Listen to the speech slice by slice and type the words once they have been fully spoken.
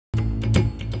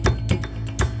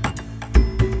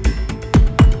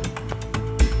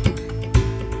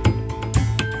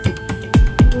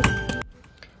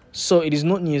So it is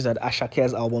not news that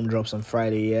ASAKE'S album drops on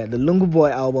Friday. Yeah, the Lungu Boy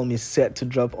album is set to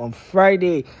drop on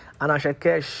Friday, and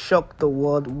ASAKE shocked the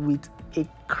world with a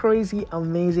crazy,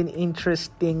 amazing,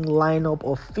 interesting lineup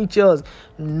of features.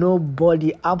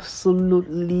 Nobody,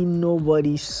 absolutely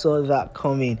nobody saw that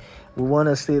coming. We want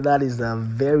to say that is a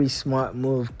very smart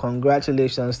move.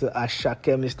 Congratulations to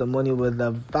ASAKE, Mr. Money with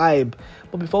the vibe.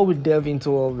 But before we delve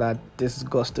into all that, this is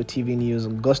Gusto TV News.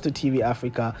 Gusto TV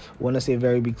Africa, we want to say a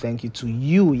very big thank you to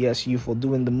you. Yes, you for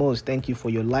doing the most. Thank you for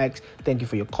your likes. Thank you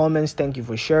for your comments. Thank you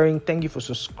for sharing. Thank you for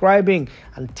subscribing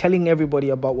and telling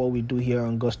everybody about what we do here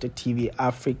on Gusto TV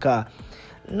Africa.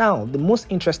 Now, the most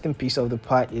interesting piece of the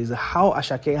part is how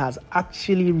ASAKE has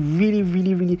actually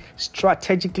really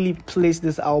strategically placed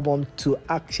this album to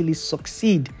actually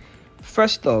succeed.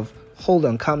 First off, hold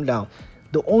on, calm down.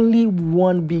 The only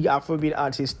one big Afrobeat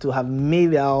artist to have made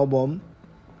the album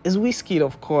is Wizkid,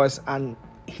 of course, and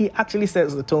he actually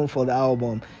sets the tone for the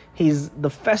album. He's the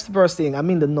first person,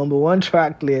 the number one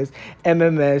track list,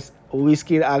 MMS,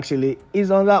 Wizkid actually is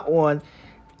on that one.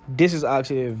 This is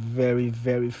actually a very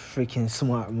freaking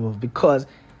smart move, because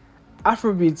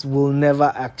Afrobeats will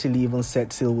never actually even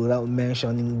set sail without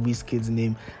mentioning Wizkid's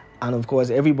name, and of course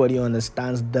everybody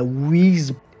understands the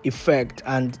Wiz effect,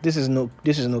 and this is no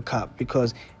cap,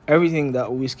 because everything that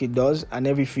Wizkid does and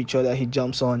every feature that he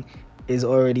jumps on is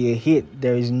already a hit.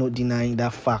 There is no denying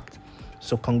that fact.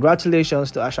 So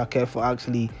congratulations to ASAKE for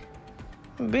actually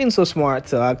being so smart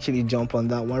to actually jump on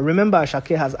that one. Remember,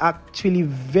 ASAKE has actually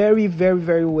very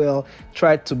well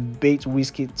tried to bait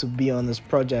Wizkid to be on this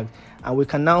project, and we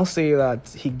can now say that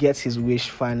he gets his wish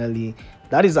finally.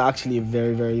 That is actually a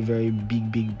very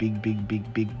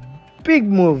big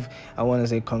move. I want to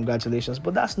say congratulations,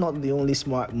 but that's not the only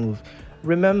smart move.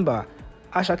 Remember,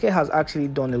 ASAKE has actually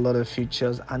done a lot of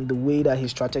features, and the way that he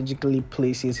strategically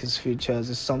places his features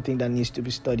is something that needs to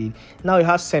be studied. Now he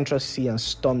has Central C and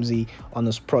Stormzy on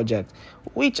his project,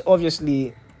 which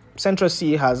obviously Central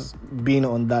C has been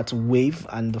on that wave,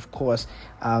 and of course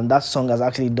that song has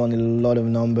actually done a lot of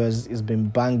numbers. It's been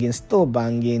banging, still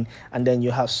banging. And then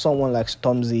you have someone like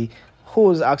Stormzy,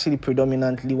 who is actually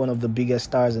predominantly one of the biggest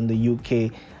stars in the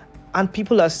UK. And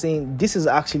people are saying this is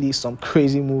actually some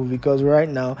crazy move, because right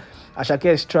now ASAKE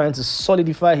is trying to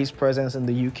solidify his presence in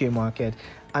the UK market,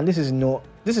 and this is no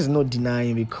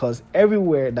denying, because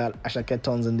everywhere that ASAKE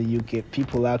turns in the UK,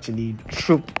 people actually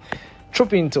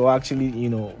trooping to actually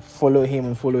follow him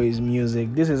and follow his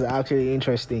music. This is actually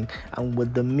interesting, and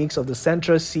with the mix of the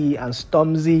Central C and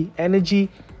Stormzy energy,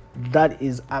 that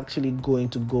is actually going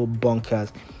to go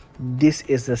bonkers. This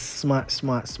is a smart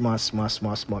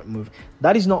move.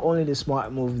 That is not only the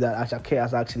smart move that ASAKE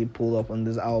has actually pulled up on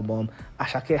this album.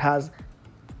 ASAKE has,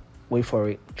 wait for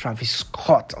it, Travis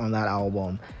Scott on that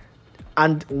album.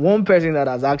 And one person that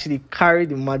has actually carried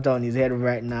the matter on his head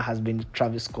right now has been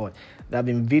Travis Scott. There have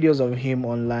been videos of him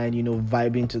online,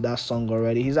 vibing to that song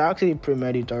already. He's actually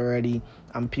premiered it already,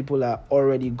 and people are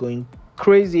already going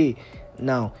crazy.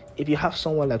 Now, if you have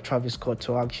someone like Travis Scott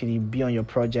to actually be on your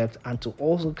project and to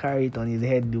also carry it on his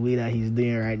head the way that he's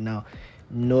doing right now,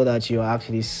 know that you're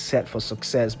actually set for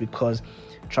success, because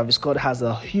Travis Scott has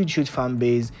a huge fan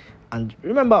base. And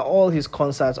remember, all his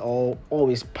concerts are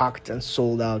always packed and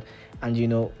sold out. And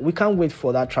we can't wait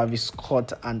for that Travis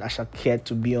Scott and ASAKE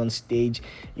to be on stage,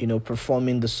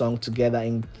 performing the song together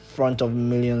in front of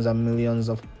millions and millions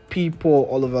of people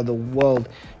all over the world.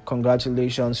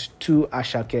 Congratulations to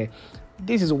ASAKE.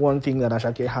 This is one thing that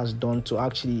ASAKE has done to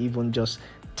actually even just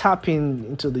tap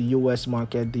into the US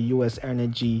market, the US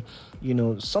energy,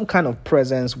 some kind of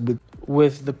presence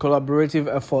with the collaborative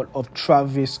effort of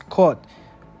Travis Scott.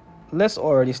 Let's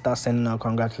already start sending our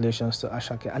congratulations to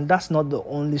ASAKE. And that's not the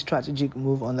only strategic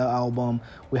move on the album.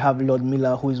 We have Lord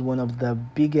Miller, who is one of the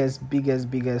biggest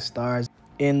stars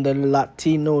in the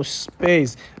Latino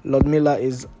space. Lord Miller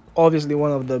is obviously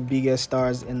one of the biggest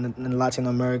stars in Latin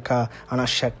America, and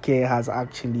ASAKE has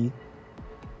actually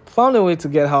found a way to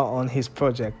get her on his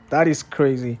project. That is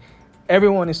crazy.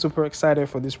 Everyone is super excited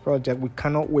for this project. We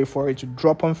cannot wait for it to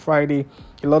drop on Friday.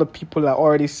 A lot of people are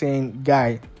already saying,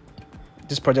 guy,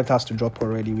 this project has to drop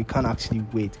already. We can't actually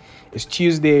wait. It's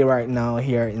Tuesday right now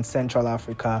here in Central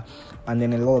Africa, and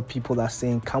then a lot of people are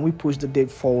saying, can we push the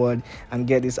date forward and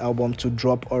get this album to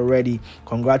drop already?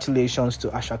 Congratulations to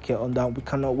ASAKE on that. We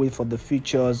cannot wait for the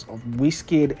features of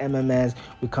Wizkid, MMS.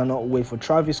 We cannot wait for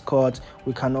Travis Scott.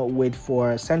 We cannot wait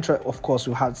for Central. Of course,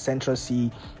 we have Central C,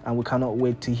 and we cannot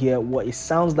wait to hear what it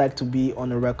sounds like to be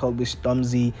on a record with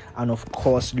Stormzy and of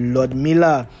course Lord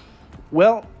Miller.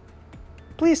 Well,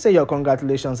 please say your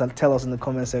congratulations and tell us in the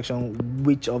comment section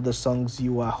which of the songs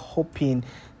you are hoping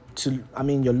to,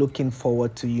 you're looking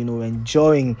forward to,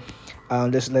 enjoying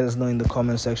Just let us know in the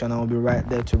comment section. I'll be right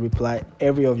there to reply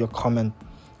every of your comment.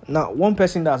 Now, one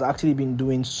person that's actually been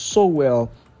doing so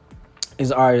well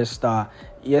is Ayra Starr.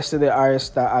 Yesterday, Ayra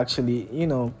Starr actually,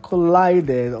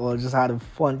 collided or just had a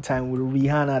fun time with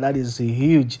Rihanna. That is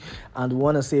huge. And we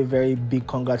want to say very big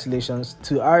congratulations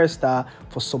to Ayra Starr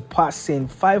for surpassing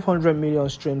 500 million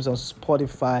streams on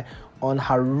Spotify on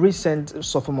her recent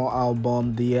sophomore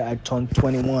album, The Year I Turned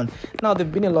 21. Now, there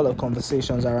have been a lot of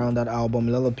conversations around that album.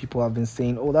 A lot of people have been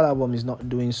saying, oh, that album is not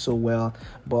doing so well.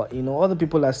 But, other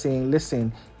people are saying,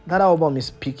 listen, that album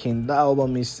is peaking. That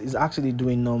album is actually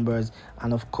doing numbers.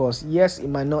 And of course, yes, it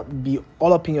might not be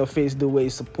all up in your face the way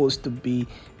it's supposed to be,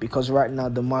 because right now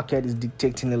the market is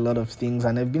dictating a lot of things,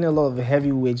 and there have been a lot of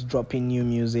heavyweights dropping new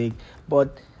music.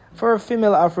 But for a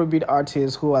female Afrobeat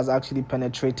artist who has actually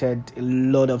penetrated a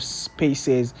lot of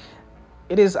spaces,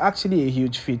 it is actually a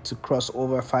huge feat to cross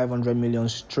over 500 million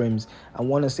streams. I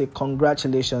want to say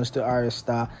congratulations to Ayra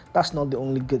Starr. That's not the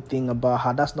only good thing about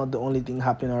her. That's not the only thing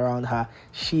happening around her.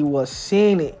 She was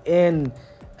seen in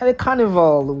a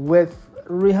carnival with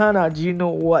Rihanna. Do you know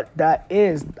what that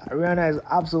is? Rihanna is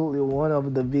absolutely one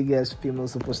of the biggest female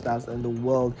superstars in the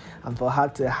world, and for her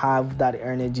to have that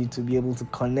energy, to be able to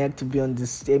connect, to be on the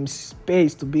same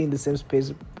space, to be in the same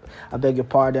space, I beg your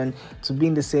pardon, to be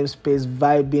in the same space,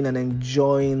 vibing and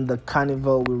enjoying the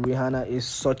carnival with Rihanna is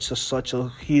such a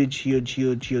huge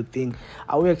thing.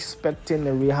 Are we expecting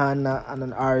a Rihanna and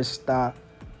an Ayra Starr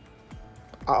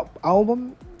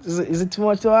album? Is it too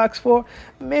much to ask for?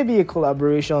 Maybe a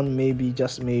collaboration, maybe,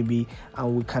 just maybe,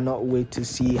 and we cannot wait to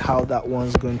see how that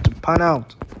one's going to pan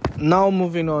out. Now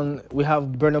moving on, we have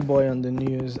Burna Boy on the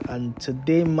news, and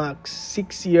today marks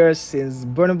 6 years since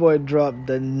Burna Boy dropped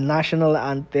the national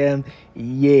anthem,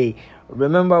 Yay.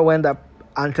 Remember when that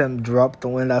anthem dropped,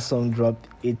 and when that song dropped,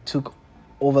 it took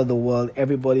over the world.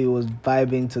 Everybody was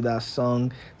vibing to that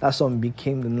song. That song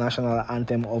became the national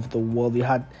anthem of the world. We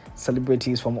had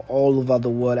celebrities from all over the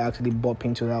world actually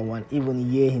bopping to that one.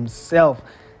 Even Ye himself.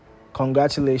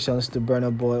 Congratulations to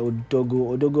Burna Boy,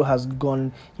 Odogo. Odogo has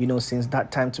gone, since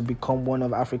that time to become one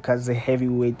of Africa's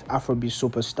heavyweight Afrobeat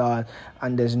superstars.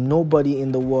 And there's nobody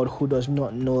in the world who does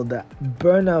not know the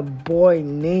Burna Boy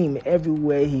name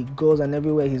everywhere he goes and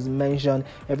everywhere he's mentioned,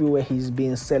 everywhere he's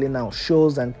been selling out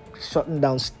shows and shutting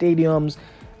down stadiums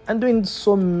and doing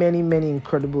so many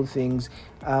incredible things.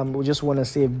 We just want to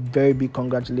say a very big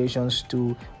congratulations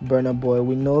to Burna Boy.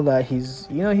 We know that he's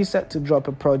set to drop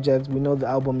a project. We know the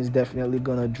album is definitely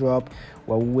gonna drop.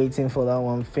 We're waiting for that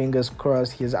one. Fingers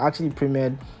crossed. He's actually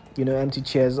premiered, Empty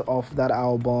Chairs off that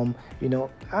album,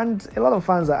 and a lot of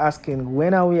fans are asking,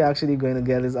 when are we actually going to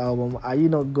get this album? Are you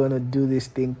not going to do this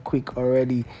thing quick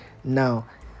already? Now,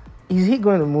 is he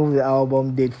going to move the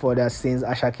album date further since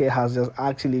ASAKE has just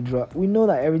actually dropped? We know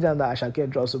that every time that ASAKE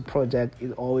drops a project,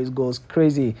 it always goes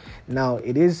crazy. Now,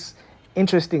 it is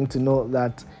interesting to note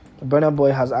that Burna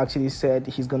Boy has actually said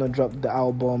he's going to drop the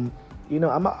album,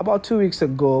 about 2 weeks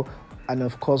ago. And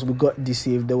of course, we got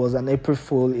deceived. There was an April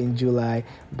Fool in July.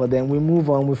 But then we move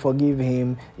on. We forgive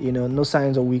him. No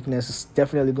signs of weakness. It's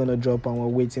definitely going to drop, and we're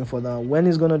waiting for that. When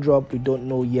it's going to drop, we don't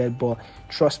know yet. But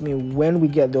trust me, when we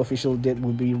get the official date,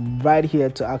 we'll be right here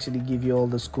to actually give you all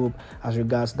the scoop as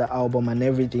regards the album and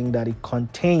everything that it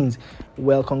contains.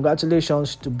 Well,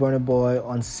 congratulations to Burna Boy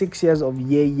on 6 years of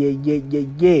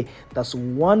Yay. That's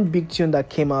one big tune that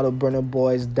came out of Burna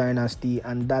Boy's dynasty,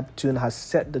 and that tune has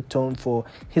set the tone for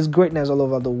his greatness all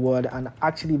over the world, and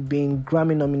actually being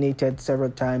Grammy nominated several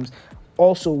times,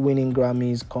 also winning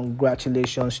Grammys.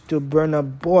 Congratulations to Burna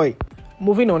Boy.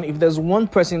 Moving on, if there's one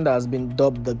person that has been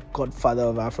dubbed the godfather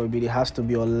of Afrobeat, it has to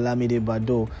be Olamide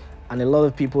Badoo. And a lot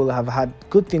of people have had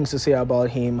good things to say about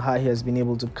him, how he has been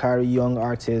able to carry young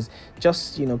artists,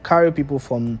 just, carry people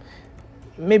from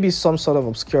maybe some sort of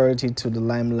obscurity to the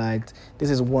limelight. This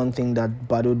is one thing that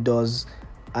Badoo does,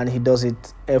 and he does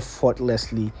it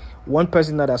effortlessly. One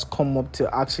person that has come up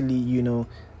to actually,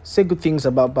 say good things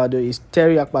about Badoo is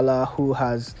Terry Akbala, who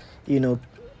has,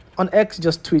 on X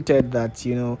just tweeted that,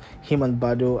 him and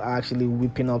Badoo are actually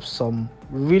whipping up some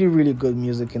really good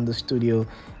music in the studio.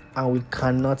 And we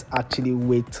cannot actually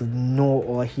wait to know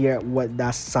or hear what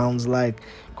that sounds like.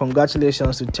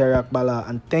 Congratulations to Terry Akbala,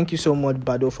 and thank you so much,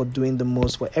 Badoo, for doing the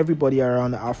most for everybody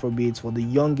around the Afrobeats, for the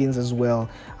youngins as well,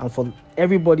 and for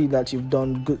everybody that you've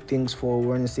done good things for. We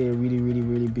want to say a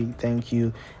really big thank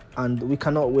you, and we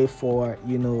cannot wait for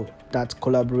that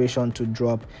collaboration to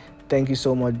drop. Thank you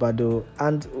so much, Badoo.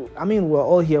 And we're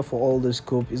all here for all the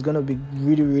scoop. It's gonna be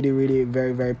really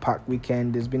very packed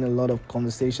weekend. There's been a lot of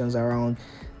conversations around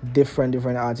different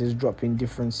artists dropping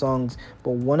different songs,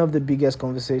 but one of the biggest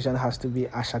conversation has to be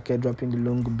ASAKE dropping the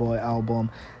Lungu Boy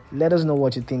album. Let us know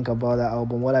what you think about that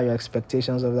album. What are your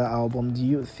expectations of that album? Do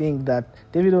you think that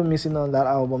Davido missing on that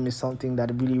album is something that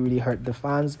really, really hurt the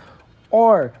fans?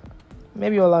 Or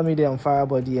maybe Olamide and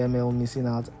Fireboy DML missing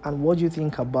out? And what do you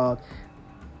think about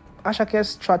ASAKE'S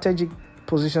strategic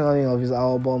positioning of his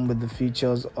album with the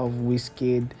features of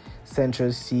Wizkid,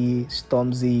 Central C,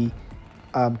 Stormzy,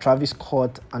 Travis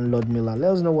Scott, and Lord Miller?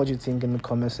 Let us know what you think in the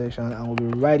comment section, and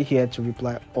we'll be right here to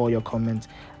reply all your comments.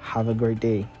 Have a great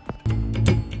day.